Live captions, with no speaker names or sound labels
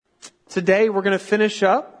Today we're going to finish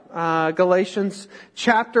up Galatians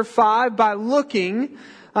chapter 5 by looking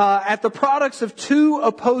at the products of two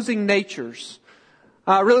opposing natures.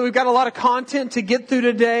 Really, we've got a lot of content to get through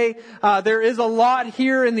today. There is a lot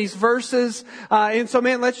here in these verses. And so,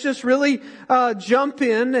 let's just really jump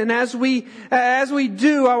in. And as we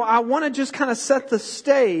do, I want to just kind of set the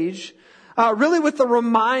stage really with the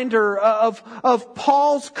reminder of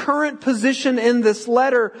Paul's current position in this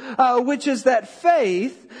letter, which is that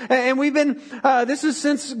faith, and we've been, this is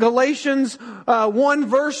since Galatians 1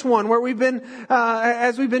 verse 1, where we've been,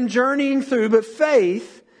 as we've been journeying through, but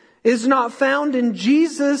faith is not found in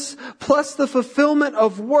Jesus plus the fulfillment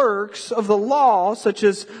of works of the law, such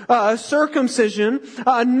as circumcision,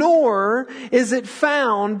 nor is it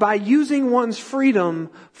found by using one's freedom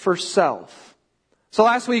for self. So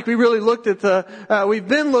last week we really looked at we've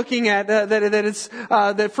been looking at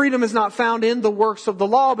that freedom is not found in the works of the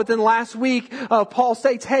law. But then last week Paul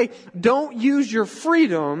states, hey, don't use your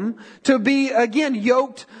freedom to be again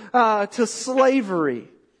yoked to slavery.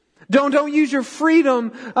 Don't use your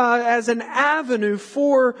freedom as an avenue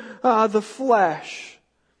for the flesh,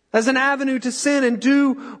 as an avenue to sin and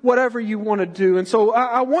do whatever you want to do. And so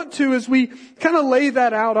I want to, as we kind of lay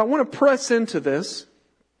that out, I want to press into this.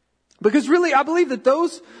 Because really, I believe that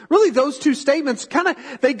those two statements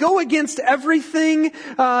they go against everything,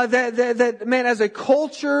 that as a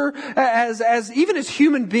culture, as even as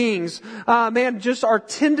human beings, just our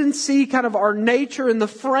tendency, kind of our nature and the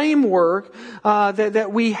framework,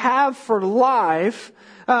 that we have for life,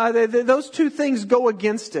 those two things go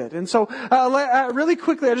against it. And so, really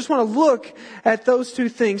quickly, I just want to look at those two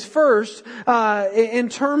things. First, in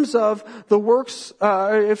terms of the works,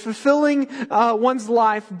 fulfilling one's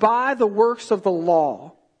life by the works of the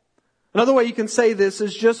law. Another way you can say this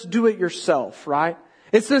is just do it yourself, right?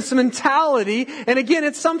 It's this mentality, and again,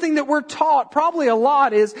 it's something that we're taught probably a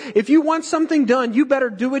lot, is if you want something done, you better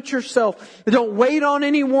do it yourself. Don't wait on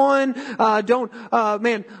anyone. Don't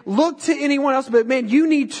look to anyone else. But you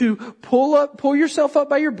need to pull yourself up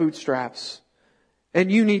by your bootstraps,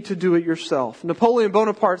 and you need to do it yourself. Napoleon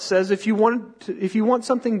Bonaparte says, if you want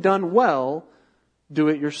something done well, do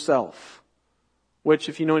it yourself. Which,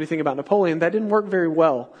 if you know anything about Napoleon, that didn't work very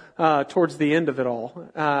well towards the end of it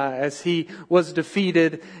all, as he was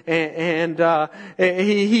defeated and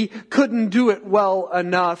he couldn't do it well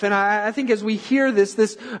enough. And I think as we hear this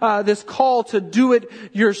call to do it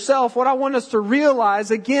yourself, what I want us to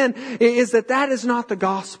realize again is that is not the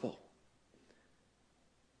gospel.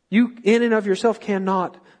 You, in and of yourself,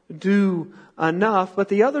 cannot do enough. But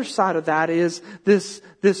the other side of that is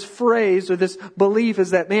this phrase or this belief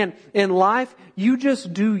is that, in life, you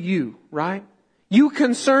just do you, right? You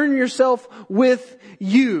concern yourself with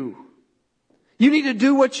you. You need to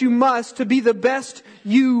do what you must to be the best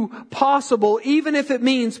you possible, even if it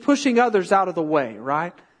means pushing others out of the way,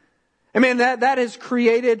 right? That has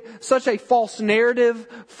created such a false narrative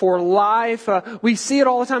for life. We see it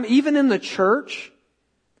all the time, even in the church.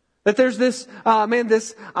 That there's this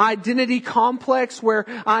identity complex where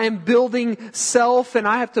I am building self and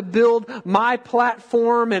I have to build my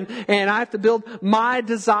platform and I have to build my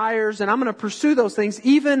desires and I'm going to pursue those things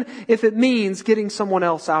even if it means getting someone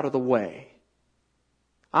else out of the way.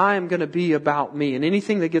 I am going to be about me, and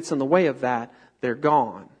anything that gets in the way of that, they're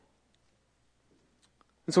gone.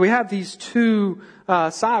 And so we have these two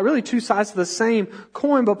sides of the same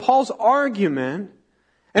coin, but Paul's argument,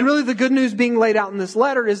 and really the good news being laid out in this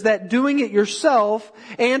letter, is that doing it yourself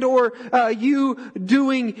and or you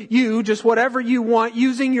doing you, just whatever you want,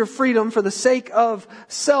 using your freedom for the sake of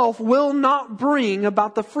self, will not bring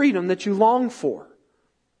about the freedom that you long for.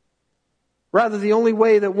 Rather, the only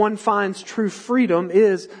way that one finds true freedom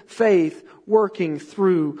is faith working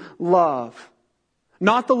through love.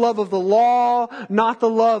 Not the love of the law, not the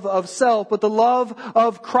love of self, but the love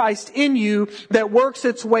of Christ in you that works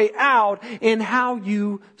its way out in how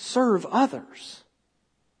you serve others.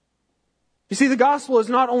 You see, the gospel is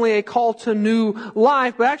not only a call to new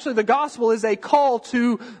life, but actually the gospel is a call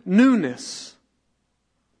to newness.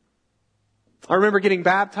 I remember getting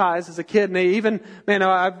baptized as a kid, and even,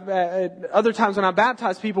 other times when I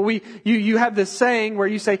baptize people, you have this saying where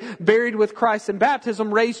you say, buried with Christ in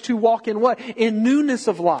baptism, raised to walk in what? In newness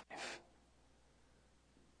of life.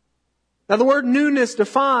 Now the word newness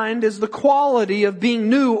defined is the quality of being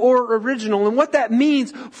new or original. And what that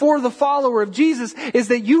means for the follower of Jesus is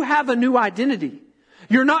that you have a new identity.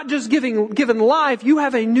 You're not just given life, you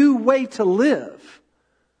have a new way to live.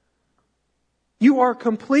 You are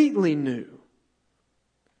completely new.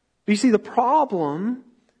 But you see, the problem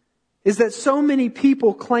is that so many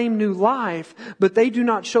people claim new life, but they do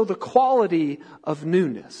not show the quality of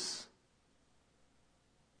newness.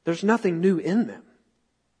 There's nothing new in them.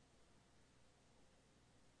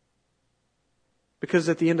 Because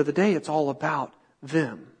at the end of the day, it's all about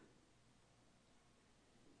them.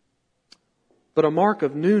 But a mark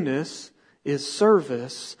of newness is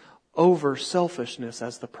service over selfishness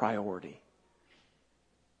as the priority.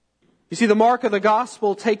 You see, the mark of the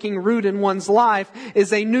gospel taking root in one's life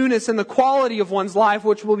is a newness in the quality of one's life,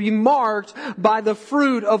 which will be marked by the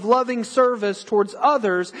fruit of loving service towards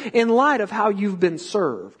others in light of how you've been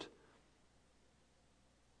served.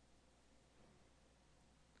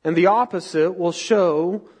 And the opposite will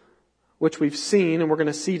show, which we've seen and we're going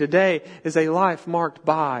to see today, is a life marked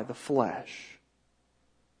by the flesh.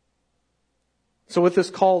 So with this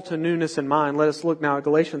call to newness in mind, let us look now at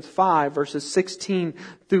Galatians 5, verses 16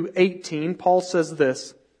 through 18. Paul says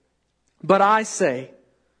this, "But I say,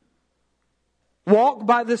 walk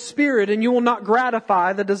by the Spirit, and you will not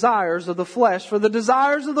gratify the desires of the flesh. For the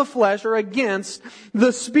desires of the flesh are against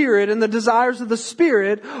the Spirit, and the desires of the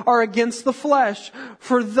Spirit are against the flesh.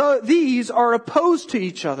 For these are opposed to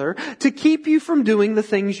each other to keep you from doing the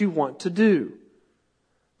things you want to do.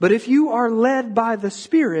 But if you are led by the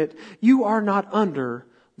Spirit, you are not under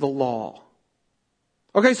the law."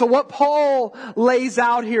 Okay, so what Paul lays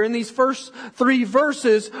out here in these first 3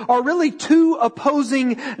 verses are really 2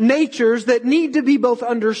 opposing natures that need to be both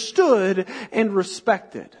understood and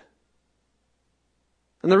respected.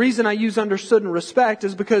 And the reason I use understood and respect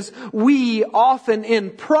is because we often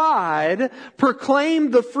in pride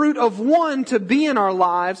proclaim the fruit of one to be in our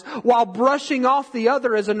lives while brushing off the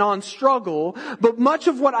other as a non-struggle. But much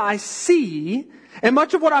of what I see and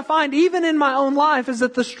much of what I find even in my own life is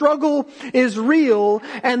that the struggle is real,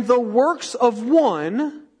 and the works of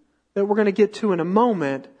one that we're going to get to in a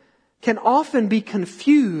moment can often be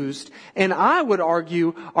confused, and I would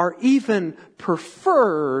argue are even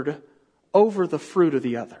preferred over the fruit of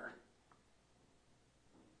the other.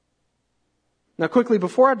 Now quickly,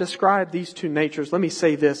 before I describe these 2 natures, let me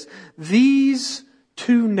say this. These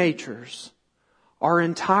 2 natures are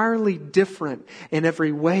entirely different in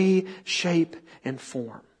every way, shape, and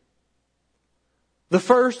form. The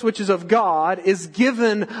first, which is of God, is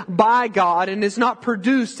given by God and is not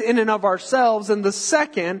produced in and of ourselves. And the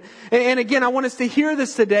second, and again I want us to hear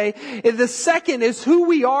this today, the second is who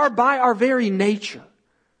we are by our very nature.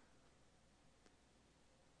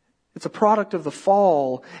 It's a product of the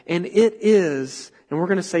fall, and it is, and we're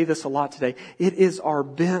going to say this a lot today, it is our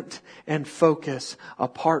bent and focus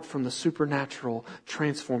apart from the supernatural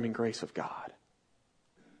transforming grace of God.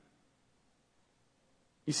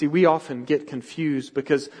 You see, we often get confused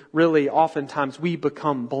because really oftentimes we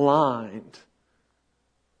become blind.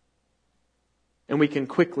 And we can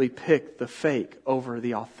quickly pick the fake over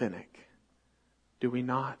the authentic. Do we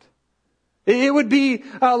not? It would be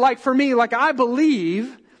like for me, like I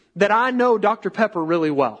believe that I know Dr. Pepper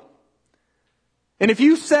really well. And if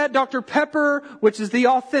you said Dr. Pepper, which is the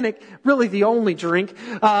authentic, really the only drink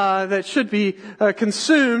that should be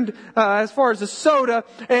consumed as far as a soda,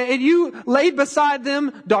 and you laid beside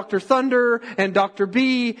them Dr. Thunder and Dr.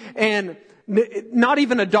 B and not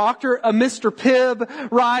even a doctor, a Mr.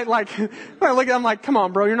 Pibb, right? Like, I'm like, come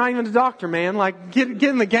on, bro, you're not even a doctor, man. Like, get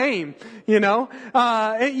in the game, you know?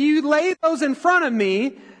 You lay those in front of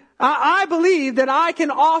me. I believe that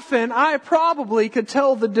I probably could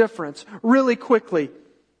tell the difference really quickly.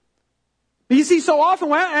 You see, so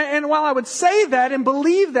often, and while I would say that and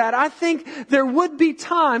believe that, I think there would be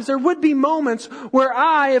times, there would be moments where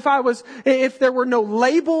if there were no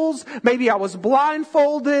labels, maybe I was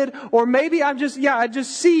blindfolded, or maybe I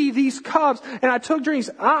just see these cups and I took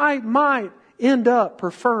drinks, I might end up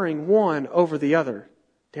preferring one over the other.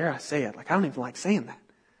 Dare I say it? Like, I don't even like saying that.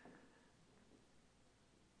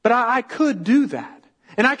 But I could do that.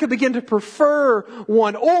 And I could begin to prefer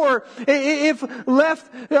one. Or if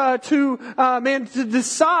left to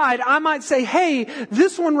decide, I might say, hey,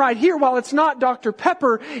 this one right here, while it's not Dr.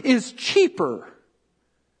 Pepper, is cheaper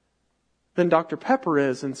than Dr. Pepper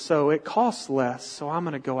is. And so it costs less. So I'm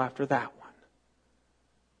going to go after that one.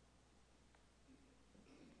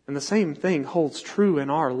 And the same thing holds true in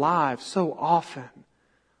our lives so often.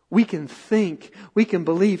 We can think, we can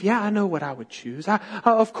believe, yeah, I know what I would choose.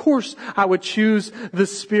 Of course I would choose the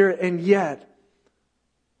Spirit, and yet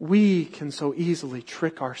we can so easily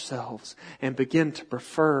trick ourselves and begin to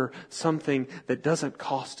prefer something that doesn't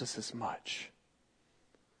cost us as much.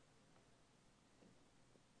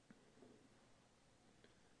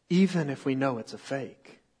 Even if we know it's a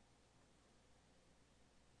fake.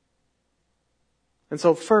 And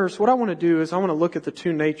so first, what I want to do is I want to look at the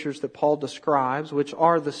two natures that Paul describes, which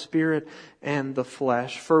are the Spirit and the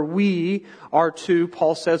flesh. For we are to,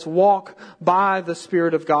 Paul says, walk by the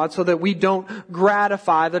Spirit of God so that we don't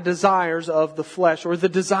gratify the desires of the flesh or the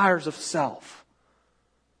desires of self.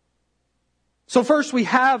 So first we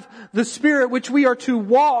have the Spirit, which we are to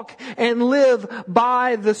walk and live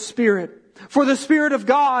by the Spirit. For the Spirit of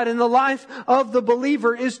God in the life of the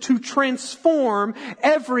believer is to transform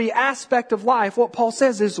every aspect of life. What Paul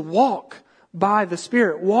says is walk by the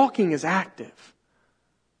Spirit. Walking is active.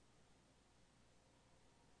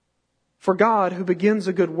 For God, who begins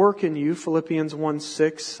a good work in you, Philippians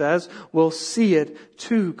 1:6 says, will see it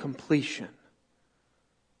to completion.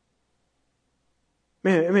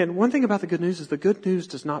 Man, one thing about the good news is the good news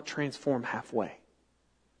does not transform halfway.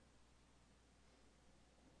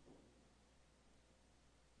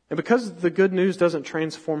 And because the good news doesn't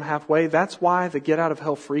transform halfway, that's why the get out of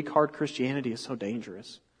hell free card Christianity is so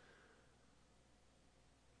dangerous.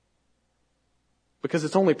 Because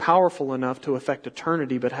it's only powerful enough to affect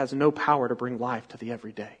eternity, but has no power to bring life to the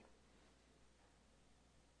everyday.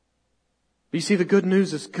 But you see, the good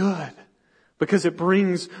news is good. Because it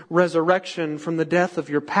brings resurrection from the death of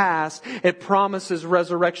your past. It promises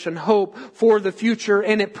resurrection hope for the future.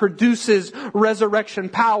 And it produces resurrection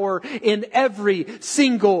power in every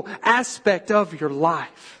single aspect of your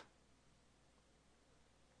life.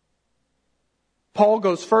 Paul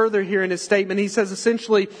goes further here in his statement. He says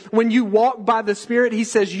essentially, when you walk by the Spirit, he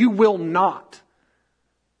says you will not.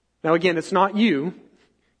 Now again, it's not you.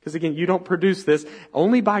 Because again, you don't produce this.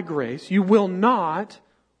 Only by grace. You will not,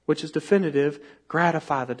 which is definitive,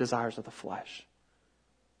 gratify the desires of the flesh.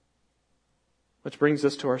 Which brings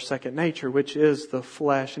us to our second nature, which is the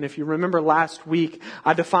flesh. And if you remember last week,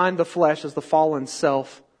 I defined the flesh as the fallen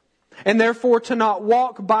self. And therefore, to not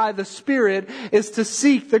walk by the Spirit is to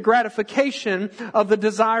seek the gratification of the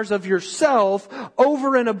desires of yourself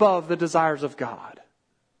over and above the desires of God.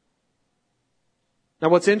 Now,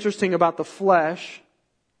 what's interesting about the flesh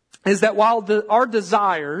is that while our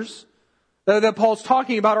desires that Paul's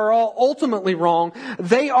talking about are all ultimately wrong,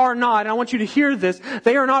 they are not, and I want you to hear this,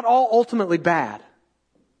 they are not all ultimately bad.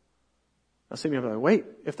 Now some of you are like, wait,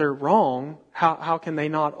 if they're wrong, how can they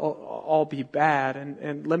not all be bad?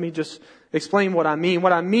 And let me just explain what I mean.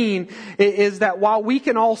 What I mean is that while we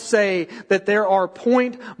can all say that there are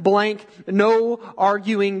point blank, no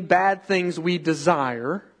arguing bad things we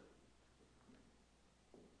desire,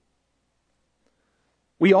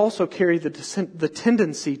 we also carry the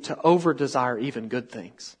tendency to over-desire even good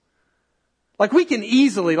things. Like we can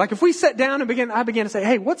easily, like if we sat down and I began to say,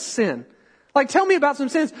 hey, what's sin? Like tell me about some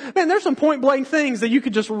sins. Man, there's some point blank things that you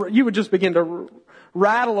would just begin to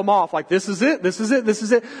rattle them off. Like this is it, this is it, this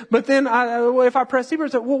is it. But then if I press deeper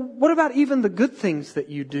and say, well, what about even the good things that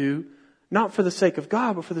you do, not for the sake of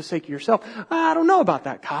God, but for the sake of yourself? I don't know about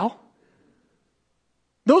that, Kyle.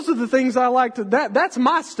 Those are the things I like to, that's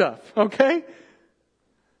my stuff, okay?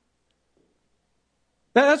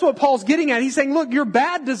 That's what Paul's getting at. He's saying, look, your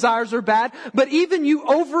bad desires are bad, but even you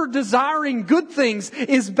over-desiring good things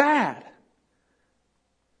is bad.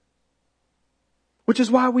 Which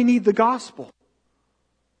is why we need the gospel.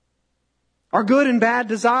 Our good and bad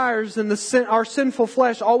desires and our sinful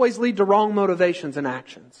flesh always lead to wrong motivations and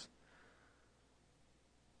actions.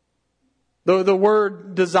 The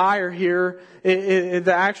word desire here,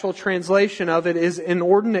 the actual translation of it is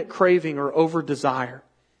inordinate craving or over-desire.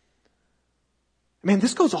 Man,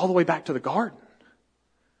 this goes all the way back to the garden.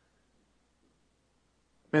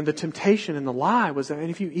 Man, the temptation and the lie was that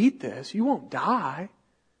if you eat this, you won't die.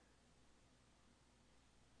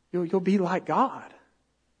 You'll be like God.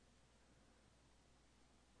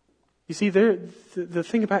 You see, the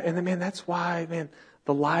thing about, and man, that's why, man,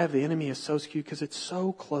 the lie of the enemy is so skewed because it's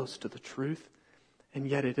so close to the truth, and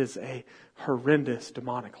yet it is a horrendous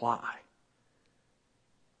demonic lie.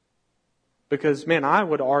 Because, man, I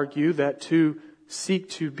would argue that to seek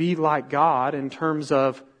to be like God in terms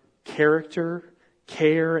of character,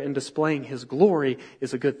 care, and displaying His glory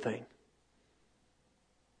is a good thing.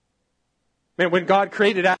 Man, when God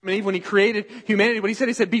created Adam and Eve, when He created humanity, what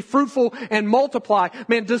He said, be fruitful and multiply.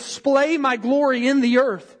 Man, display my glory in the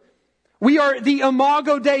earth. We are the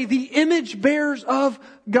imago Dei, the image bearers of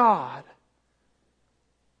God.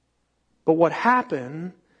 But what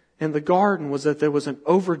happened in the garden was that there was an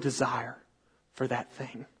over-desire for that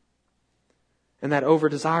thing. And that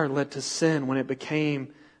over-desire led to sin when it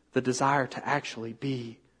became the desire to actually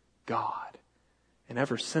be God. And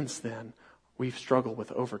ever since then, we've struggled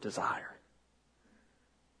with over-desire.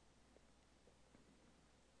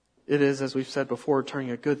 It is, as we've said before,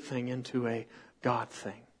 turning a good thing into a God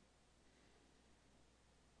thing.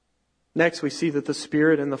 Next, we see that the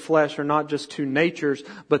Spirit and the flesh are not just two natures,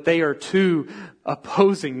 but they are two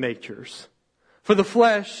opposing natures. For the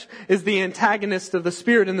flesh is the antagonist of the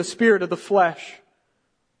Spirit and the Spirit of the flesh.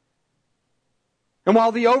 And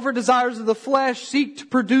while the over-desires of the flesh seek to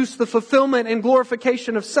produce the fulfillment and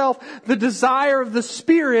glorification of self, the desire of the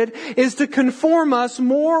Spirit is to conform us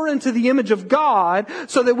more into the image of God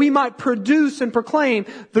so that we might produce and proclaim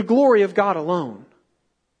the glory of God alone.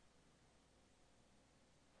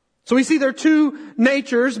 So we see there are two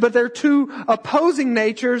natures, but they're two opposing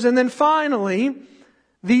natures. And then finally,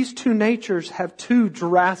 these two natures have two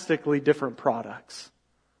drastically different products.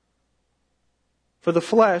 For the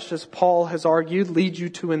flesh, as Paul has argued, leads you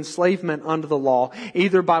to enslavement under the law,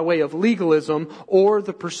 either by way of legalism or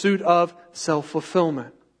the pursuit of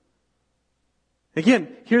self-fulfillment.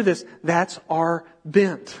 Again, hear this, that's our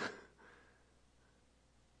bent.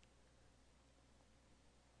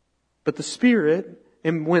 But the Spirit,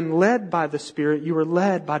 and when led by the Spirit, you are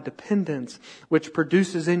led by dependence, which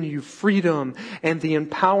produces in you freedom and the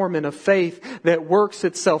empowerment of faith that works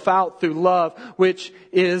itself out through love, which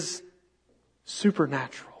is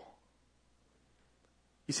supernatural.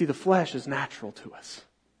 You see, the flesh is natural to us.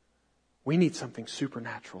 We need something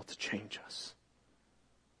supernatural to change us.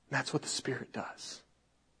 And that's what the Spirit does.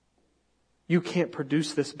 You can't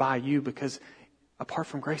produce this by you because apart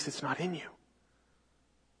from grace, it's not in you.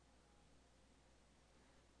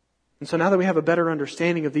 And so now that we have a better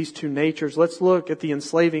understanding of these two natures, let's look at the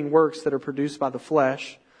enslaving works that are produced by the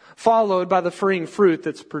flesh, followed by the freeing fruit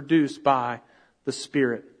that's produced by the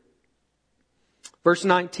Spirit. Verse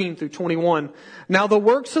 19 through 21. Now the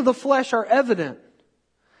works of the flesh are evident: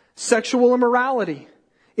 sexual immorality,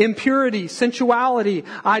 impurity, sensuality,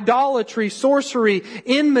 idolatry, sorcery,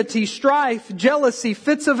 enmity, strife, jealousy,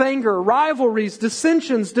 fits of anger, rivalries,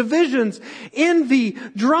 dissensions, divisions, envy,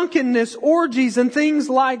 drunkenness, orgies, and things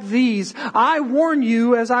like these. I warn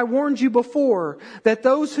you, as I warned you before, that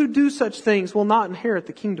those who do such things will not inherit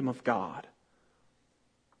the kingdom of God.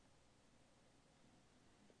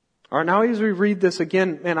 All right, now as we read this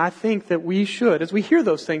again, and I think that we should, as we hear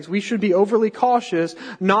those things, we should be overly cautious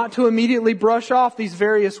not to immediately brush off these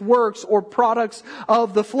various works or products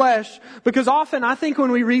of the flesh. Because often, I think when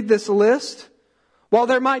we read this list, while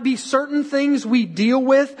there might be certain things we deal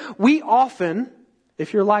with, we often,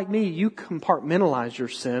 if you're like me, you compartmentalize your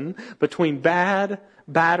sin between bad,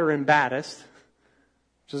 badder, and baddest.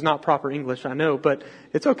 Which is not proper English, I know, but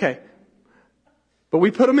it's okay. But we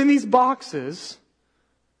put them in these boxes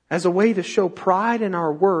as a way to show pride in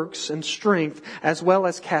our works and strength, as well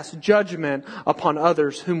as cast judgment upon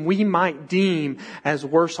others whom we might deem as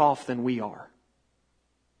worse off than we are.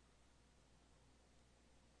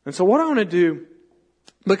 And so what I want to do,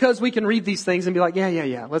 because we can read these things and be like,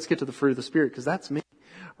 yeah, let's get to the fruit of the Spirit, because that's me,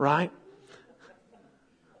 right?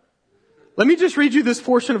 Let me just read you this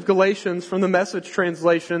portion of Galatians from the Message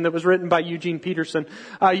translation that was written by Eugene Peterson.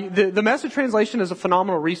 The Message translation is a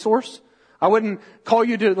phenomenal resource. I wouldn't call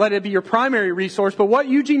you to let it be your primary resource, but what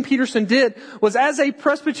Eugene Peterson did was, as a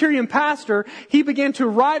Presbyterian pastor, he began to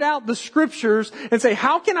write out the Scriptures and say,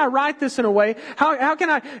 how can I write this in a way? How can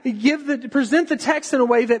I present the text in a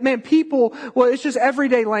way that, it's just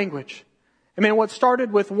everyday language. And what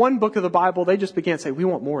started with one book of the Bible, they just began to say, we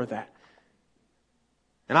want more of that.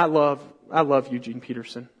 And I love Eugene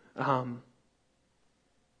Peterson.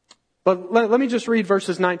 But let me just read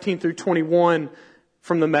verses 19 through 21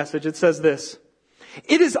 from the Message. It says this: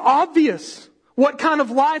 it is obvious what kind of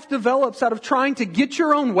life develops out of trying to get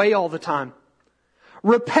your own way all the time.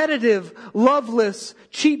 Repetitive, loveless,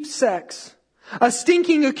 cheap sex. A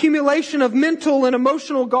stinking accumulation of mental and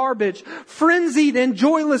emotional garbage. Frenzied and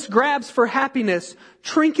joyless grabs for happiness.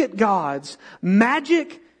 Trinket gods.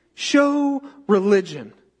 Magic, show,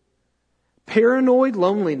 religion. Paranoid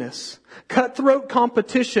loneliness. Cutthroat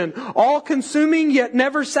competition. All-consuming yet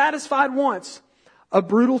never satisfied once. A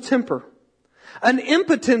brutal temper, an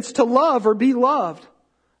impotence to love or be loved,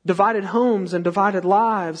 divided homes and divided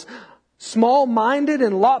lives, small-minded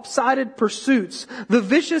and lopsided pursuits, the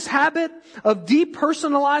vicious habit of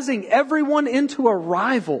depersonalizing everyone into a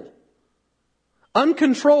rival,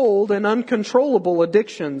 uncontrolled and uncontrollable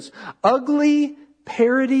addictions, ugly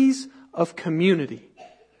parodies of community.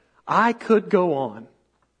 I could go on.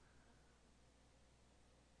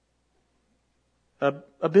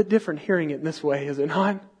 A bit different hearing it in this way, is it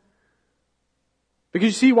not? Because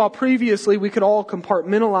you see, while previously we could all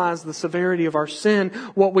compartmentalize the severity of our sin,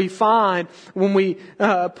 what we find when we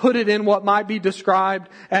put it in what might be described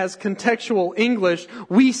as contextual English,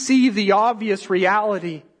 we see the obvious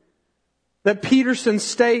reality that Peterson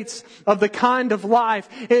states of the kind of life.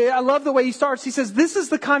 I love the way he starts. He says, this is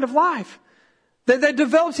the kind of life that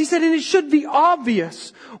develops. He said, and it should be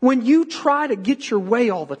obvious when you try to get your way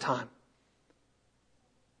all the time.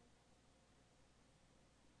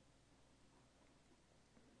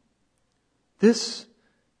 This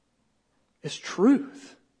is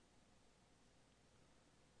truth.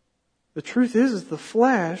 The truth is the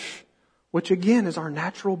flesh, which again is our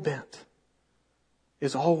natural bent,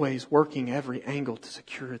 is always working every angle to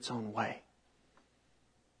secure its own way.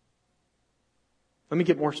 Let me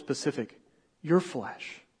get more specific. Your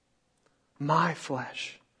flesh, my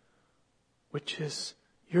flesh, which is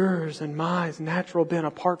yours and my natural bent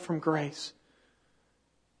apart from grace,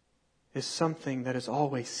 is something that is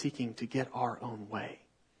always seeking to get our own way.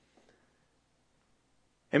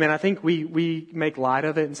 I mean, I think we make light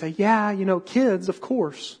of it and say, yeah, kids, of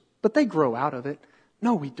course, but they grow out of it.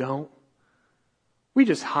 No, we don't. We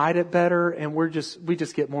just hide it better, and we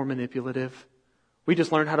just get more manipulative. We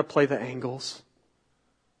just learn how to play the angles.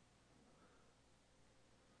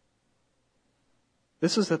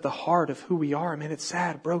 This is at the heart of who we are. Man, it's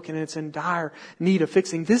sad, broken, and it's in dire need of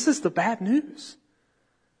fixing. This is the bad news.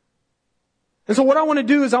 And so what I want to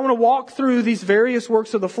do is I want to walk through these various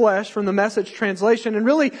works of the flesh from the Message translation, and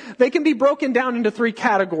really they can be broken down into 3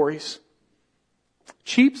 categories: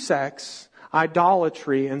 cheap sex,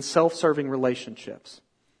 idolatry, and self-serving relationships.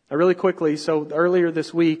 Now really quickly, so earlier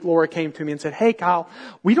this week, Laura came to me and said, hey Kyle,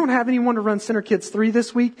 we don't have anyone to run Center Kids 3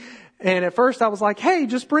 this week. And at first I was like, hey,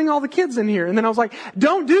 just bring all the kids in here. And then I was like,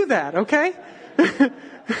 don't do that, okay?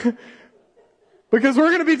 Because we're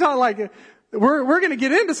going to be talking we're going to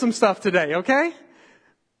get into some stuff today, okay?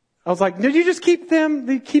 I was like, did you just keep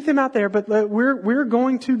them out there? But we're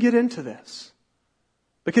going to get into this.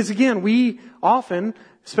 Because again, we often,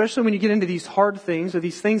 especially when you get into these hard things or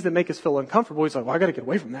these things that make us feel uncomfortable, it's like, well, I got to get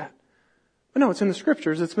away from that. But no, it's in the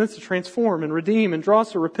Scriptures. It's meant to transform and redeem and draw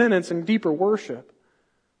us to repentance and deeper worship.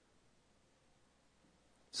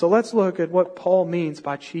 So let's look at what Paul means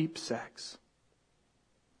by cheap sex.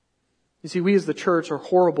 You see, we as the church are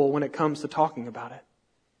horrible when it comes to talking about it.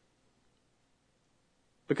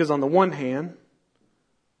 Because on the one hand,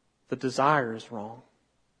 the desire is wrong.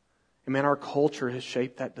 And man, our culture has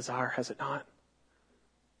shaped that desire, has it not?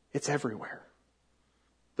 It's everywhere.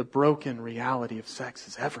 The broken reality of sex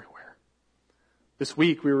is everywhere. This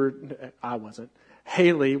week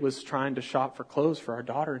Haley was trying to shop for clothes for our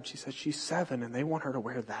daughter, and she said she's 7 and they want her to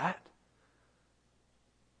wear that.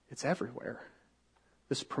 It's everywhere.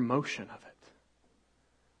 This promotion of it.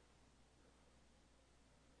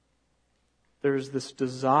 There's this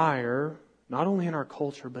desire, not only in our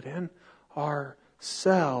culture, but in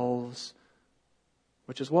ourselves,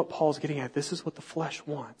 which is what Paul's getting at. This is what the flesh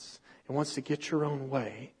wants. It wants to get your own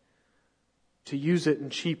way, to use it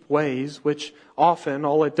in cheap ways, which often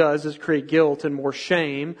all it does is create guilt and more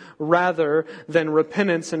shame rather than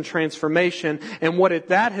repentance and transformation. And what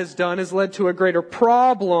that has done is led to a greater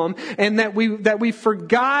problem, and that we've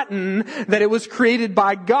forgotten that it was created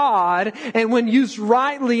by God, and when used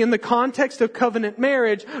rightly in the context of covenant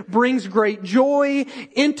marriage, brings great joy,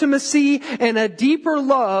 intimacy, and a deeper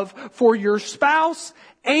love for your spouse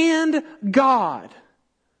and God.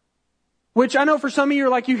 Which I know for some of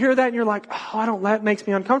you, you hear that and you're like, that makes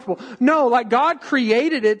me uncomfortable. No, God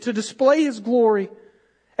created it to display His glory.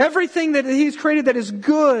 Everything that He's created that is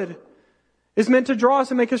good is meant to draw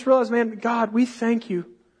us and make us realize, man, God, we thank You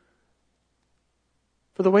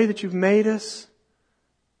for the way that You've made us.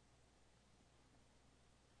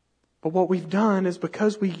 But what we've done is,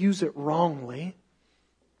 because we use it wrongly,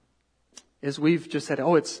 is we've just said,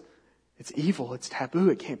 it's evil, it's taboo,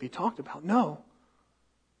 it can't be talked about. No.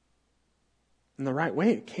 In the right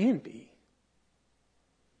way, it can be.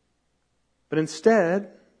 But instead,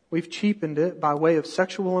 we've cheapened it by way of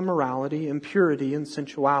sexual immorality, impurity, and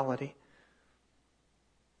sensuality.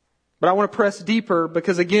 But I want to press deeper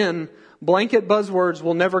because, again, blanket buzzwords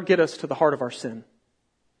will never get us to the heart of our sin.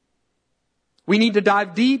 We need to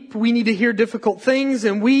dive deep, we need to hear difficult things,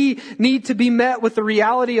 and we need to be met with the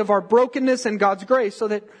reality of our brokenness and God's grace so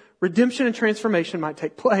that redemption and transformation might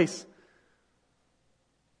take place.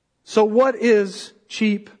 So what is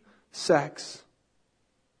cheap sex?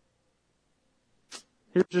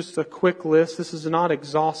 Here's just a quick list. This is not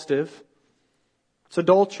exhaustive. It's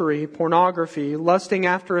adultery, pornography, lusting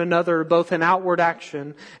after another, both in outward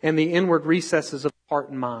action and the inward recesses of heart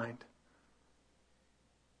and mind.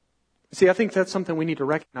 See, I think that's something we need to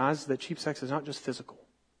recognize, that cheap sex is not just physical.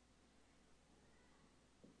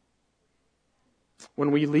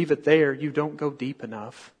 When we leave it there, you don't go deep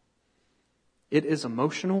enough. It is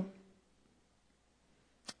emotional,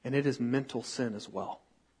 and it is mental sin as well.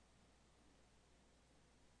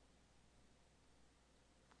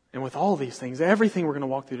 And with all these things, everything we're going to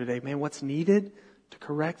walk through today, man, what's needed to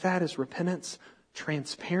correct that is repentance,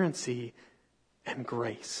 transparency, and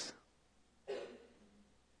grace.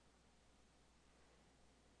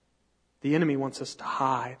 The enemy wants us to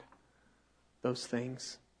hide those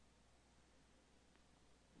things.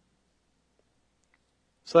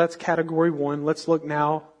 So that's category 1. Let's look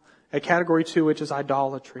now at category 2, which is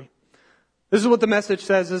idolatry. This is what the Message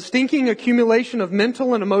says: a stinking accumulation of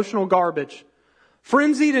mental and emotional garbage,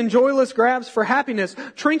 frenzied and joyless grabs for happiness,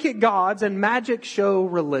 trinket gods, and magic show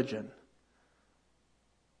religion.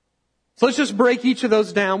 So let's just break each of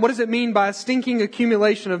those down. What does it mean by a stinking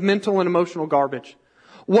accumulation of mental and emotional garbage?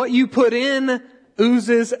 What you put in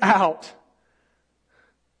oozes out.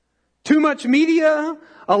 Too much media,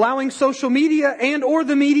 allowing social media and or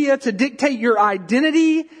the media to dictate your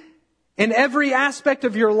identity in every aspect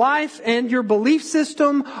of your life and your belief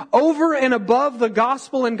system over and above the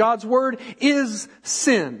gospel and God's word is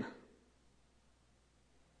sin.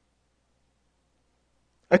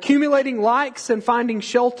 Accumulating likes and finding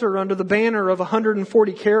shelter under the banner of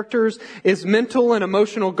 140 characters is mental and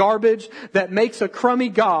emotional garbage that makes a crummy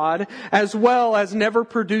God as well as never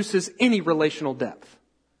produces any relational depth.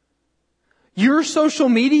 Your social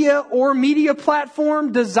media or media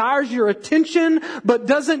platform desires your attention but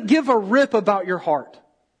doesn't give a rip about your heart.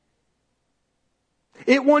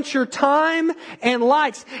 It wants your time and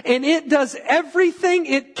likes, and it does everything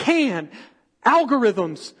it can,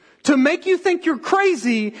 algorithms, to make you think you're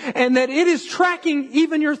crazy and that it is tracking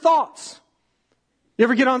even your thoughts. You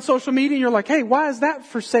ever get on social media and you're like, hey, why is that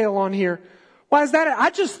for sale on here? Why is that? I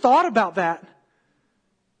just thought about that.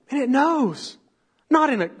 And it knows. Not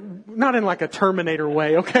in like a Terminator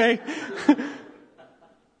way, okay?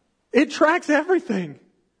 It tracks everything.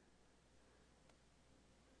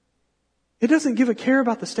 It doesn't give a care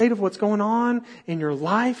about the state of what's going on in your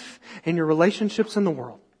life and your relationships in the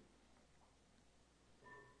world.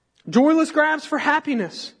 Joyless grabs for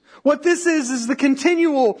happiness. What this is the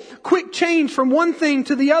continual quick change from one thing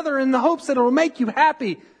to the other in the hopes that it will make you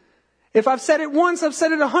happy. If I've said it once, I've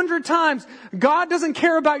said it 100 times. God doesn't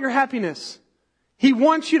care about your happiness. He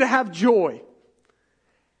wants you to have joy.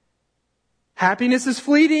 Happiness is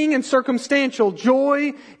fleeting and circumstantial.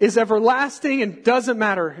 Joy is everlasting and doesn't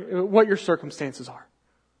matter what your circumstances are.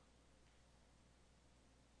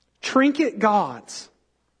 Trinket gods.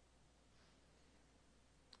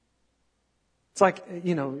 It's like,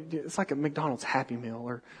 it's like a McDonald's Happy Meal,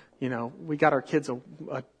 or, we got our kids a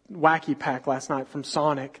Wacky Pack last night from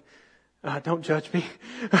Sonic. Don't judge me.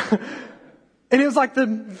 And it was like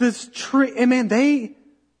this tree, and man, they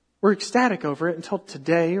were ecstatic over it until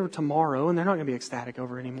today or tomorrow, and they're not going to be ecstatic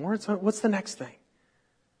over it anymore. What's the next thing?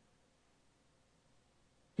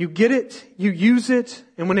 You get it, you use it,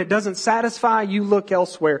 and when it doesn't satisfy, you look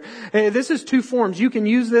elsewhere. This is two forms. You can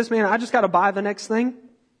use this, man, I just got to buy the next thing.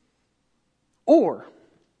 Or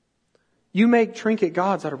you make trinket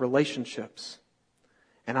gods out of relationships,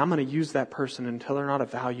 and I'm going to use that person until they're not of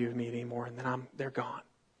value to me anymore, and then they're gone.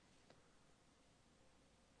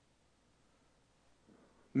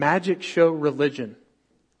 Magic show religion.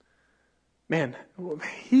 Man,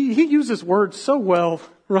 he uses words so well,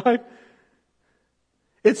 right?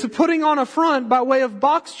 It's putting on a front by way of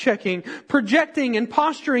box checking, projecting and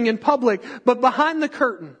posturing in public, but behind the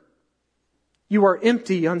curtain, you are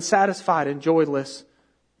empty, unsatisfied, and joyless.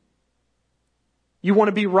 You want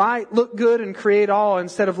to be right, look good, and create awe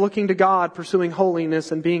instead of looking to God, pursuing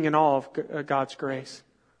holiness, and being in awe of God's grace.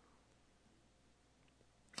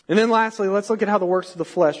 And then lastly, let's look at how the works of the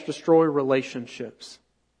flesh destroy relationships.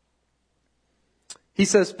 He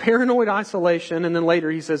says paranoid isolation, and then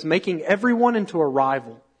later he says making everyone into a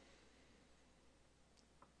rival.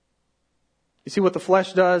 You see what the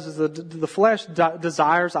flesh does is the flesh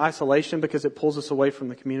desires isolation because it pulls us away from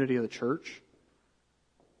the community of the church.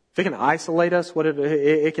 If it can isolate us,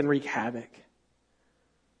 it can wreak havoc.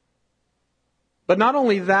 But not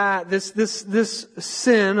only that, this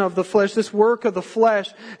sin of the flesh, this work of the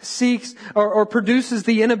flesh seeks or produces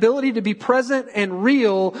the inability to be present and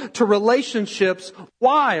real to relationships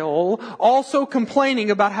while also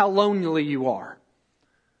complaining about how lonely you are.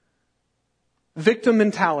 Victim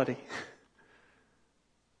mentality.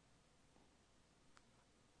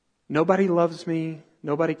 Nobody loves me,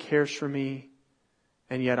 nobody cares for me,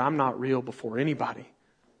 and yet I'm not real before anybody.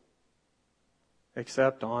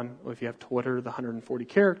 Except on, if you have Twitter, the 140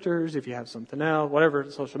 characters, if you have something else, whatever,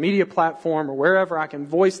 social media platform or wherever I can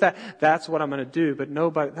voice that, that's what I'm going to do. But no,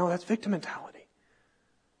 that's victim mentality.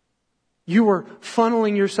 You are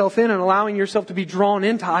funneling yourself in and allowing yourself to be drawn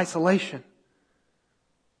into isolation.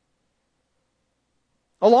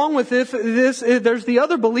 Along with this, there's the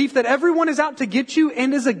other belief that everyone is out to get you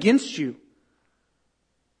and is against you.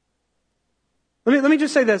 Let me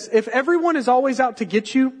just say this. If everyone is always out to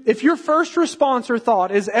get you, if your first response or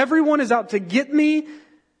thought is everyone is out to get me,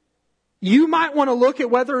 you might want to look at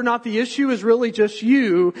whether or not the issue is really just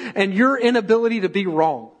you and your inability to be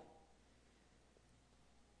wrong.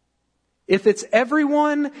 If it's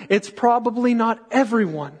everyone, it's probably not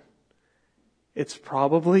everyone. It's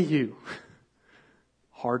probably you.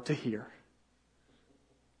 Hard to hear,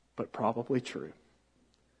 but probably true.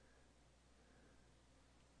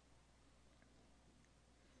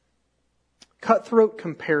 Cutthroat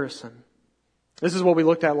comparison. This is what we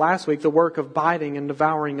looked at last week, the work of biting and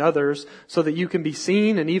devouring others so that you can be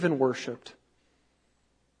seen and even worshipped.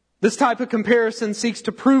 This type of comparison seeks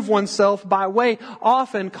to prove oneself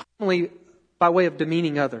often commonly by way of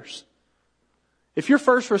demeaning others. If your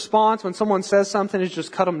first response when someone says something is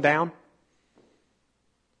just cut them down,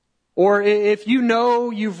 or if you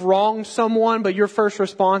know you've wronged someone but your first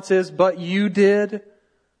response is, but you did,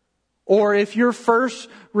 or if your first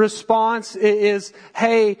response is,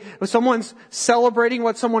 hey, if someone's celebrating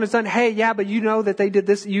what someone has done, hey, yeah, but you know that they did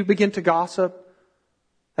this, you begin to gossip.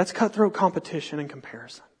 That's cutthroat competition and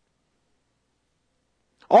comparison.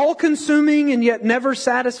 All-consuming and yet never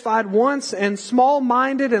satisfied wants and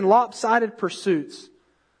small-minded and lopsided pursuits.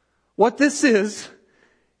 What this is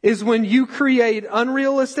when you create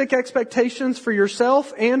unrealistic expectations for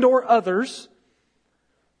yourself and or others.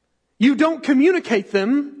 You don't communicate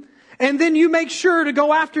them. And then you make sure to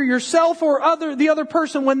go after yourself or the other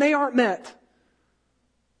person when they aren't met.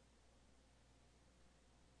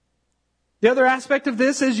 The other aspect of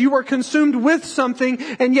this is you are consumed with something,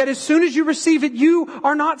 and yet as soon as you receive it, you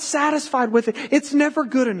are not satisfied with it. It's never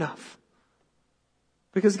good enough.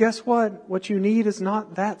 Because guess what? What you need is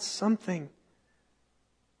not that something.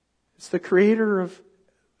 It's the Creator of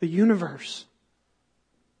the universe.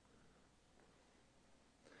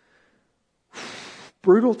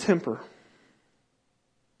 Brutal temper.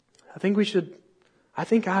 I think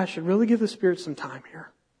I should really give the Spirit some time here.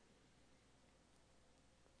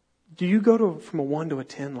 Do you go from a 1 to a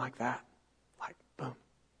 10 like that? Like, boom.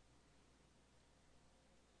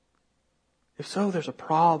 If so, there's a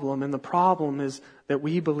problem. And the problem is that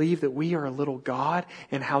we believe that we are a little God,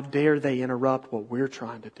 and how dare they interrupt what we're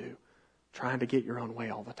trying to do. Trying to get your own way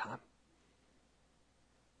all the time.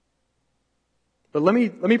 But let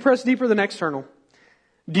me press deeper than external.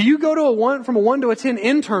 Do you go to from a 1 to a 10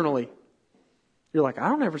 internally? You're like, I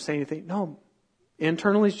don't ever say anything. No,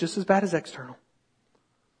 internally is just as bad as external.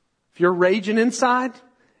 If you're raging inside,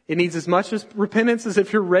 it needs as much as repentance as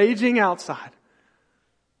if you're raging outside.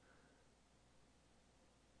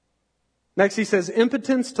 Next he says,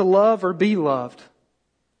 impotence to love or be loved.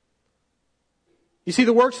 You see,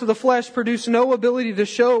 the works of the flesh produce no ability to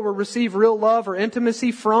show or receive real love or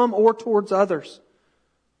intimacy from or towards others.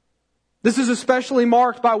 This is especially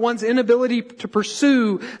marked by one's inability to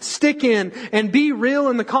pursue, stick in, and be real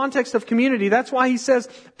in the context of community. That's why he says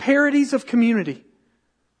parodies of community.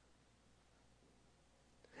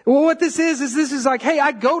 Well, what this is like, hey,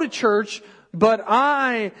 I go to church, but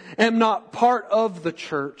I am not part of the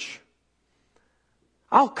church.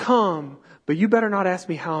 I'll come, but you better not ask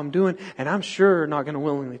me how I'm doing, and I'm sure not going to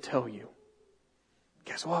willingly tell you.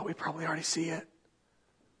 Guess what? We probably already see it.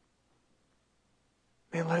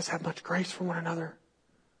 Man, let us have much grace for one another.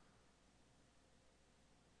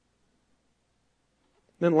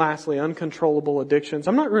 Then lastly, uncontrollable addictions.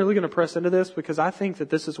 I'm not really going to press into this because I think that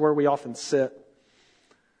this is where we often sit.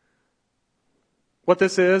 What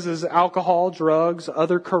this is alcohol, drugs,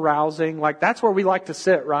 other carousing. Like, that's where we like to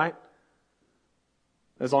sit, right?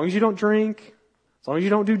 As long as you don't drink, as long as you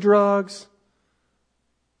don't do drugs,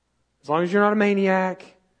 as long as you're not a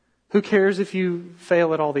maniac, who cares if you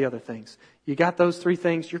fail at all the other things? You got those 3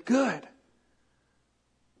 things, you're good.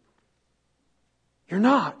 You're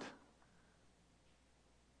not.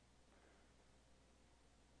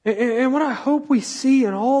 And what I hope we see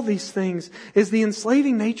in all these things is the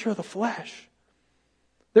enslaving nature of the flesh.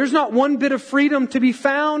 There's not one bit of freedom to be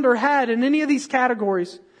found or had in any of these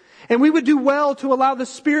categories. And we would do well to allow the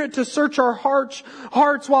Spirit to search our hearts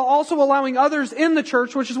while also allowing others in the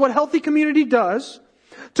church, which is what healthy community does,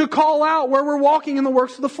 to call out where we're walking in the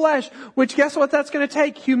works of the flesh, which guess what that's going to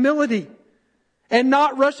take? Humility. And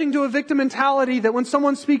not rushing to a victim mentality that when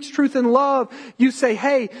someone speaks truth in love, you say,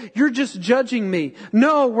 hey, you're just judging me.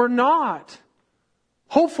 No, we're not.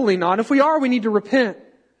 Hopefully not. If we are, we need to repent.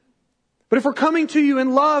 But if we're coming to you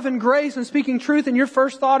in love and grace and speaking truth and your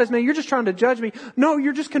first thought is, man, you're just trying to judge me. No,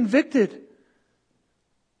 you're just convicted.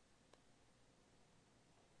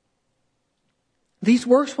 These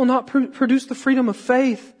works will not produce the freedom of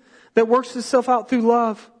faith that works itself out through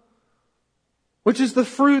love, which is the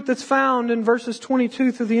fruit that's found in verses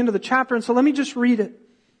 22 through the end of the chapter. And so let me just read it.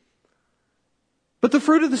 But the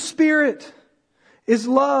fruit of the Spirit is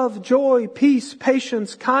love, joy, peace,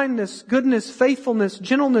 patience, kindness, goodness, faithfulness,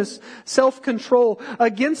 gentleness, self-control.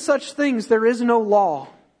 Against such things there is no law.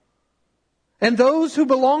 And those who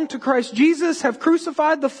belong to Christ Jesus have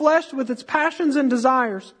crucified the flesh with its passions and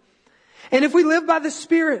desires. And if we live by the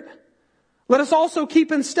Spirit, let us also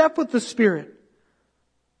keep in step with the Spirit.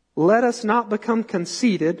 Let us not become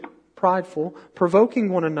conceited, prideful, provoking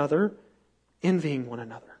one another, envying one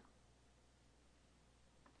another.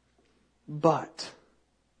 But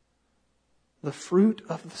the fruit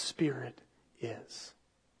of the Spirit is.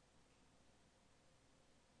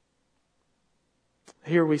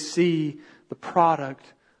 Here we see the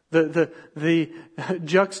product, the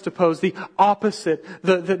juxtapose, the opposite,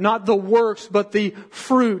 not the works, but the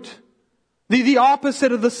fruit. The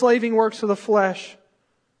opposite of the slaving works of the flesh.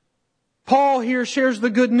 Paul here shares the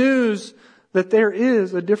good news that there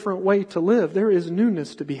is a different way to live. There is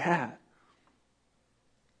newness to be had.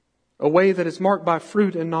 A way that is marked by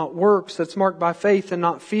fruit and not works, that's marked by faith and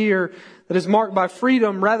not fear, that is marked by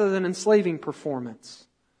freedom rather than enslaving performance.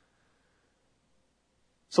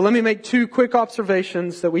 So let me make two quick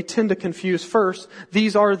observations that we tend to confuse. First,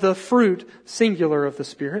 these are the fruit, singular, of the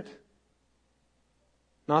Spirit,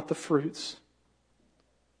 not the fruits.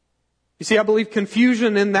 You see, I believe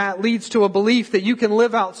confusion in that leads to a belief that you can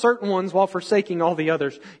live out certain ones while forsaking all the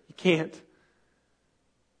others. You can't.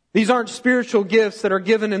 These aren't spiritual gifts that are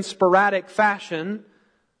given in sporadic fashion,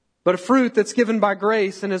 but a fruit that's given by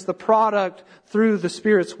grace and is the product through the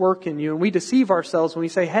Spirit's work in you. And we deceive ourselves when we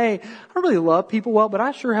say, hey, I don't really love people well, but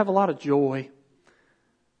I sure have a lot of joy.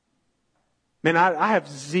 Man, I have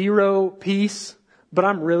zero peace, but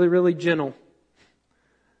I'm really, really gentle.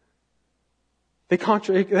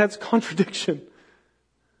 That's contradiction.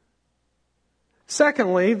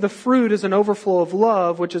 Secondly, the fruit is an overflow of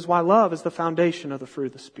love, which is why love is the foundation of the fruit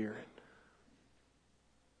of the Spirit.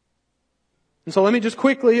 And so let me just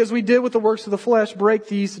quickly, as we did with the works of the flesh, break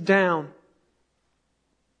these down.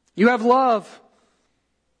 You have love.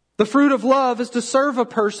 The fruit of love is to serve a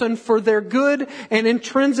person for their good and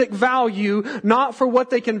intrinsic value, not for what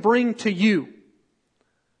they can bring to you.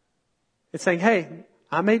 It's saying, hey,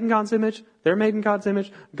 I'm made in God's image. They're made in God's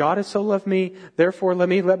image. God has so loved me. Therefore,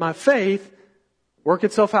 let my faith work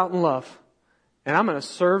itself out in love. And I'm going to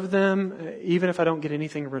serve them even if I don't get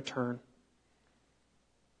anything in return.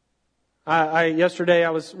 Yesterday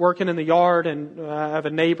I was working in the yard, and I have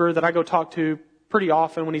a neighbor that I go talk to pretty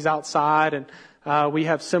often when he's outside, and we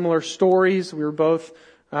have similar stories. We were both,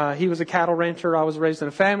 he was a cattle rancher. I was raised in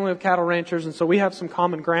a family of cattle ranchers, and so we have some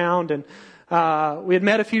common ground. And we had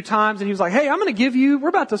met a few times, and he was like, hey, I'm going to give you, we're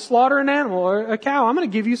about to slaughter an animal, or a cow. I'm going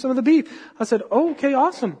to give you some of the beef. I said, oh, okay,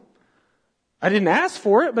 awesome. I didn't ask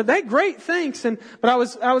for it, but they great, thanks. But I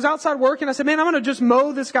was outside working. I said, man, I'm going to just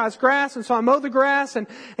mow this guy's grass. And so I mow the grass, and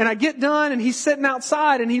I get done, and he's sitting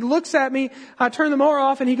outside, and he looks at me. I turn the mower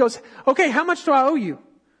off, and he goes, okay, how much do I owe you?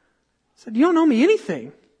 I said, you don't owe me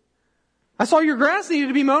anything. I saw your grass needed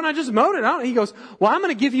to be mowed, and I just mowed it. He goes, well, I'm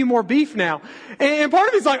going to give you more beef now. And part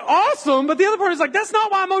of me's like, awesome. But the other part is like, that's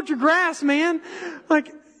not why I mowed your grass, man.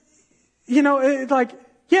 Like,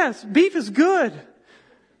 yes, beef is good.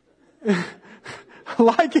 I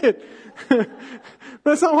like it. But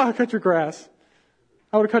that's not why I cut your grass.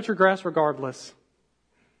 I would have cut your grass regardless.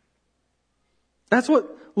 That's what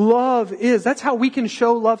love is. That's how we can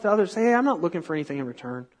show love to others. Say, hey, I'm not looking for anything in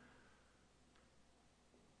return.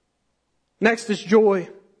 Next is joy.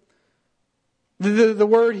 The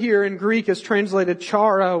word here in Greek is translated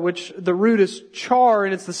chara, which the root is char,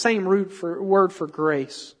 and it's the same word for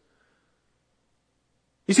grace.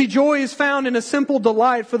 You see, joy is found in a simple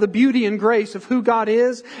delight for the beauty and grace of who God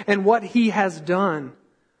is and what He has done.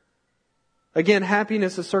 Again,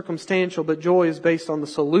 happiness is circumstantial, but joy is based on the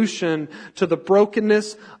solution to the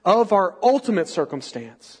brokenness of our ultimate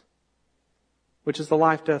circumstance, which is the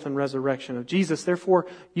life, death, and resurrection of Jesus. Therefore,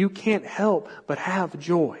 you can't help but have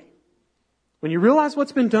joy. When you realize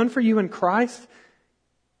what's been done for you in Christ,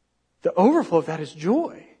 the overflow of that is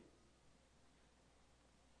joy.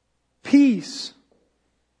 Peace.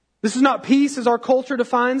 This is not peace as our culture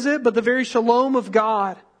defines it, but the very shalom of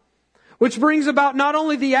God, which brings about not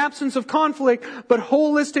only the absence of conflict, but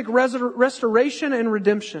holistic restoration and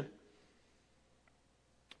redemption.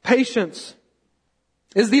 Patience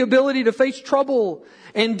is the ability to face trouble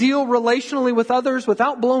and deal relationally with others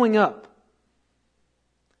without blowing up.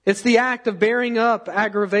 It's the act of bearing up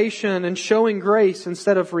aggravation and showing grace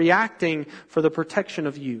instead of reacting for the protection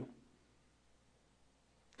of you.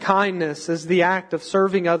 Kindness is the act of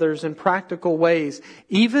serving others in practical ways,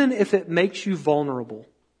 even if it makes you vulnerable.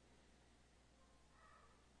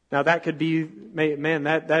 Now that could be, man,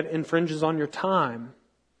 that infringes on your time.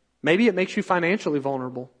 Maybe it makes you financially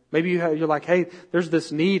vulnerable. Maybe you're like, hey, there's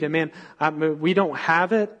this need, and man, we don't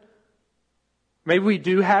have it. Maybe we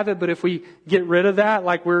do have it, but if we get rid of that,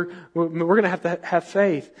 like we're going to have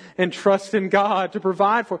faith and trust in God to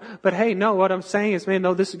provide for it. But hey, no, what I'm saying is, man,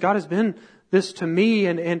 no, God has been this to me,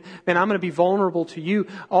 and I'm going to be vulnerable to you.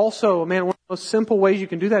 Also, man, one of the most simple ways you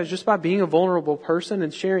can do that is just by being a vulnerable person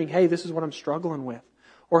and sharing, hey, this is what I'm struggling with.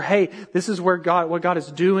 Or hey, this is what God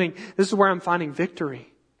is doing. This is where I'm finding victory.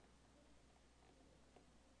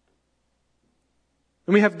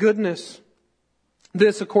 And we have goodness.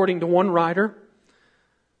 This, according to one writer,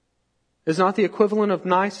 is not the equivalent of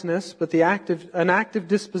niceness, but an active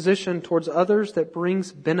disposition towards others that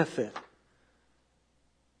brings benefit.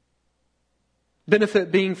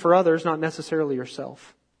 Benefit being for others, not necessarily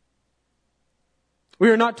yourself. We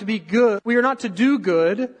are not to be good. We are not to do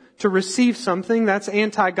good to receive something. That's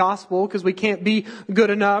anti-gospel because we can't be good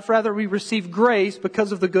enough. Rather, we receive grace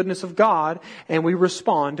because of the goodness of God and we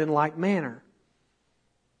respond in like manner.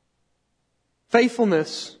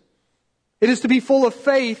 Faithfulness. It is to be full of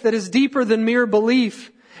faith that is deeper than mere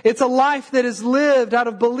belief. It's a life that is lived out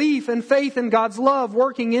of belief and faith in God's love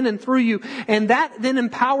working in and through you. And that then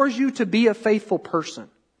empowers you to be a faithful person.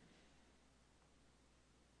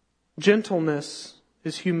 Gentleness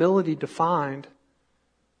is humility defined.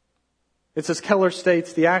 It's, as Keller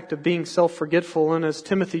states, the act of being self-forgetful. And as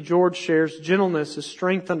Timothy George shares, gentleness is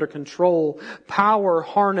strength under control, power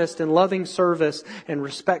harnessed in loving service and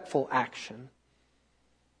respectful action.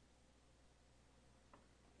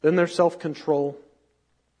 Then there's self-control,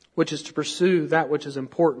 which is to pursue that which is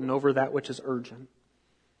important over that which is urgent.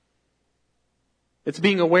 It's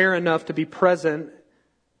being aware enough to be present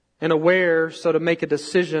and aware so to make a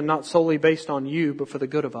decision not solely based on you, but for the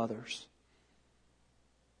good of others.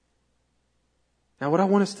 Now what I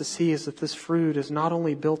want us to see is that this fruit is not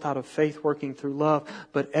only built out of faith working through love,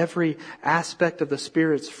 but every aspect of the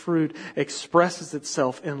Spirit's fruit expresses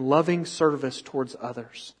itself in loving service towards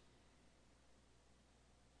others.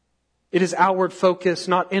 It is outward focused,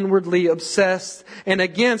 not inwardly obsessed. And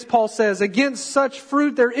against, Paul says, against such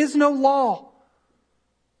fruit there is no law.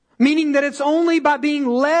 Meaning that it's only by being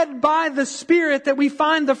led by the Spirit that we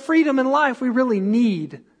find the freedom in life we really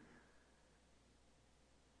need.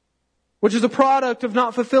 Which is a product of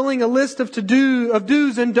not fulfilling a list of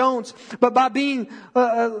do's and don'ts, but by being,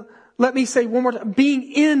 let me say one more time,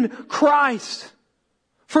 being in Christ.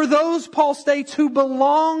 For those, Paul states, who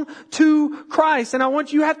belong to Christ.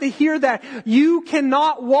 And you have to hear that. You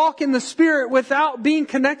cannot walk in the Spirit without being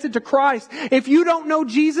connected to Christ. If you don't know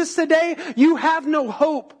Jesus today, you have no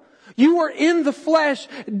hope. You are in the flesh,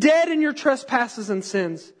 dead in your trespasses and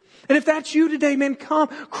sins. And if that's you today, man, come,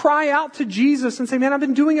 cry out to Jesus and say, man, I've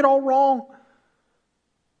been doing it all wrong.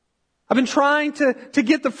 I've been trying to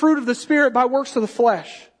get the fruit of the Spirit by works of the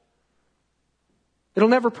flesh. It'll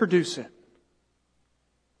never produce it.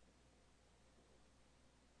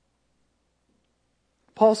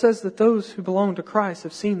 Paul says that those who belong to Christ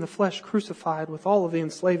have seen the flesh crucified with all of the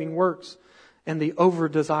enslaving works and the over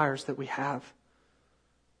desires that we have.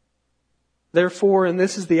 Therefore, and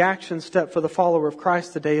this is the action step for the follower of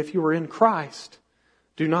Christ today, if you are in Christ,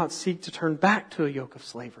 do not seek to turn back to a yoke of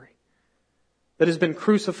slavery that has been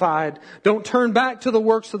crucified. Don't turn back to the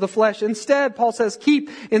works of the flesh. Instead, Paul says,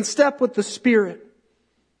 keep in step with the Spirit.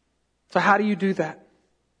 So how do you do that?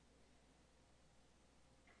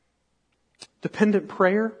 Dependent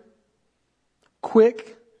prayer,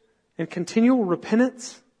 quick and continual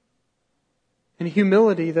repentance, and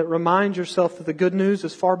humility that reminds yourself that the good news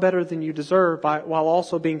is far better than you deserve while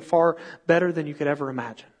also being far better than you could ever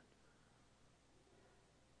imagine.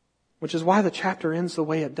 Which is why the chapter ends the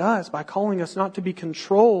way it does, by calling us not to be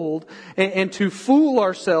controlled and to fool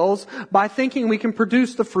ourselves by thinking we can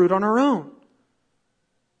produce the fruit on our own.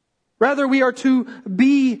 Rather, we are to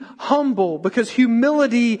be humble because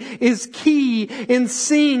humility is key in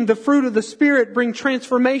seeing the fruit of the Spirit bring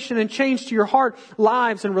transformation and change to your heart,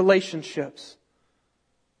 lives, and relationships.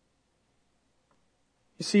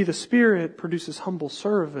 You see, the Spirit produces humble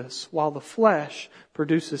service while the flesh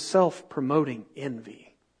produces self-promoting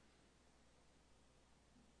envy.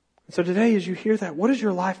 And so today, as you hear that, what is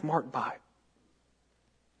your life marked by?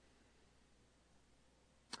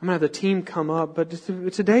 I'm going to have the team come up, but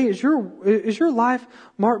today, is your life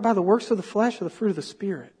marked by the works of the flesh or the fruit of the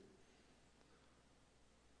Spirit?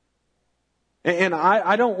 And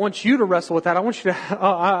I don't want you to wrestle with that. I want you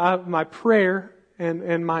to, my prayer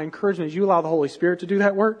and my encouragement is you allow the Holy Spirit to do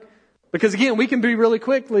that work. Because again, we can be really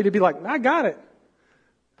quickly to be like, I got it.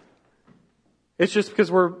 It's just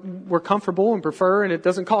because we're comfortable and prefer, and it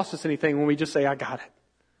doesn't cost us anything when we just say, I got it.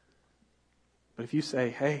 But if you say,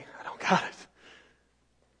 hey, I don't got it.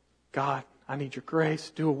 God, I need your grace.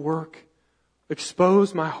 Do a work.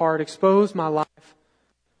 Expose my heart. Expose my life.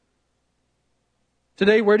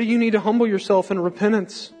 Today, where do you need to humble yourself in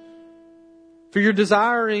repentance? For your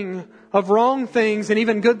desiring of wrong things and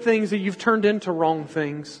even good things that you've turned into wrong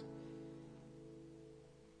things.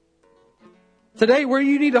 Today, where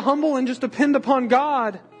you need to humble and just depend upon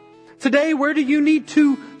God. Today, where do you need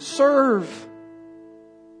to serve?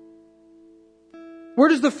 Where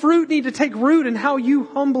does the fruit need to take root in how you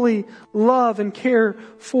humbly love and care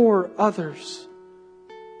for others?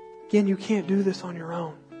 Again, you can't do this on your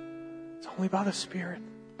own. It's only by the Spirit.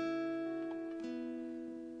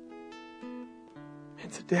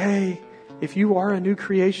 And today, if you are a new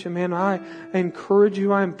creation, man, I encourage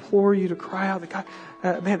you, I implore you to cry out that God,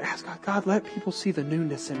 ask God, let people see the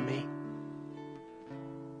newness in me.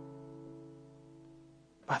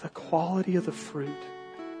 By the quality of the fruit.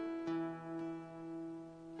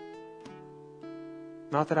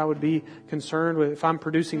 Not that I would be concerned with if I'm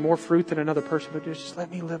producing more fruit than another person, but just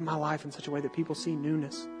let me live my life in such a way that people see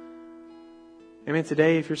newness. Amen.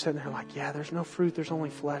 Today, if you're sitting there like, yeah, there's no fruit, there's only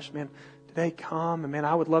flesh, man, today come. And man,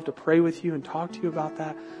 I would love to pray with you and talk to you about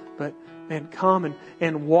that. But man, come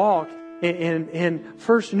and walk in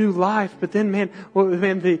first new life, but then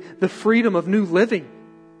the freedom of new living,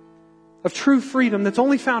 of true freedom that's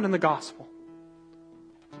only found in the gospel.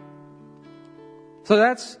 So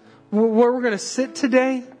that's where we're going to sit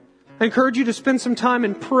today. I encourage you to spend some time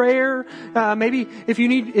in prayer. Maybe if you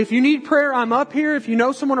need prayer, I'm up here. If you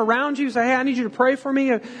know someone around you, say, hey, I need you to pray for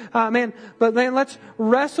me. But let's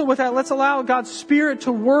wrestle with that. Let's allow God's Spirit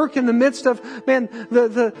to work in the midst of,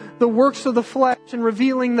 the works of the flesh and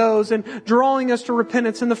revealing those and drawing us to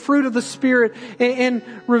repentance and the fruit of the Spirit and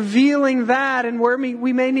revealing that and where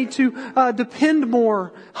we may need to depend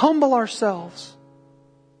more, humble ourselves.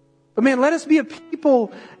 But man, let us be a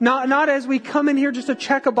people, not as we come in here just to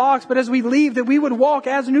check a box, but as we leave, that we would walk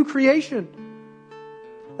as a new creation.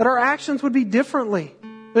 That our actions would be differently.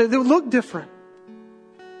 That they would look different.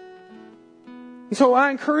 And so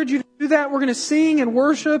I encourage you to do that. We're going to sing and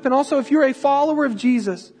worship. And also if you're a follower of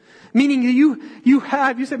Jesus, meaning you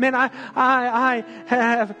say, man, I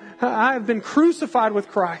have been crucified with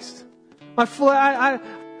Christ. The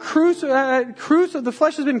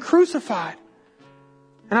flesh has been crucified.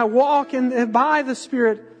 And I walk by the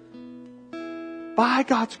Spirit, by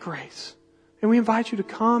God's grace. And we invite you to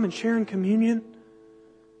come and share in communion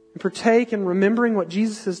and partake in remembering what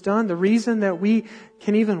Jesus has done. The reason that we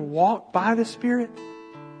can even walk by the Spirit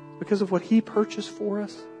because of what He purchased for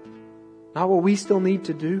us, not what we still need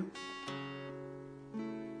to do.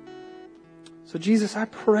 So Jesus, I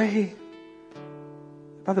pray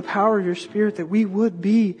by the power of your Spirit that we would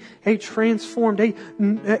be a transformed,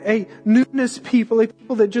 a newness people, a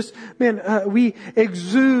people that just, we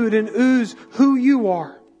exude and ooze who you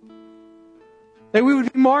are. That we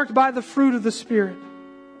would be marked by the fruit of the Spirit,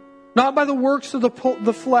 not by the works of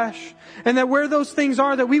the flesh. And that where those things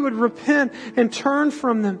are, that we would repent and turn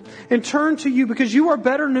from them and turn to you, because you are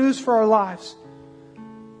better news for our lives.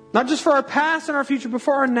 Not just for our past and our future, but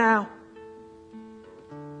for our now.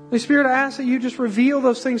 Holy Spirit, I ask that you just reveal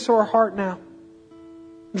those things to our heart now.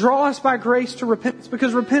 Draw us by grace to repentance,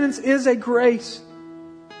 because repentance is a grace.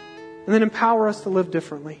 And then empower us to live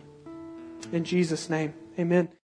differently. In Jesus' name, amen.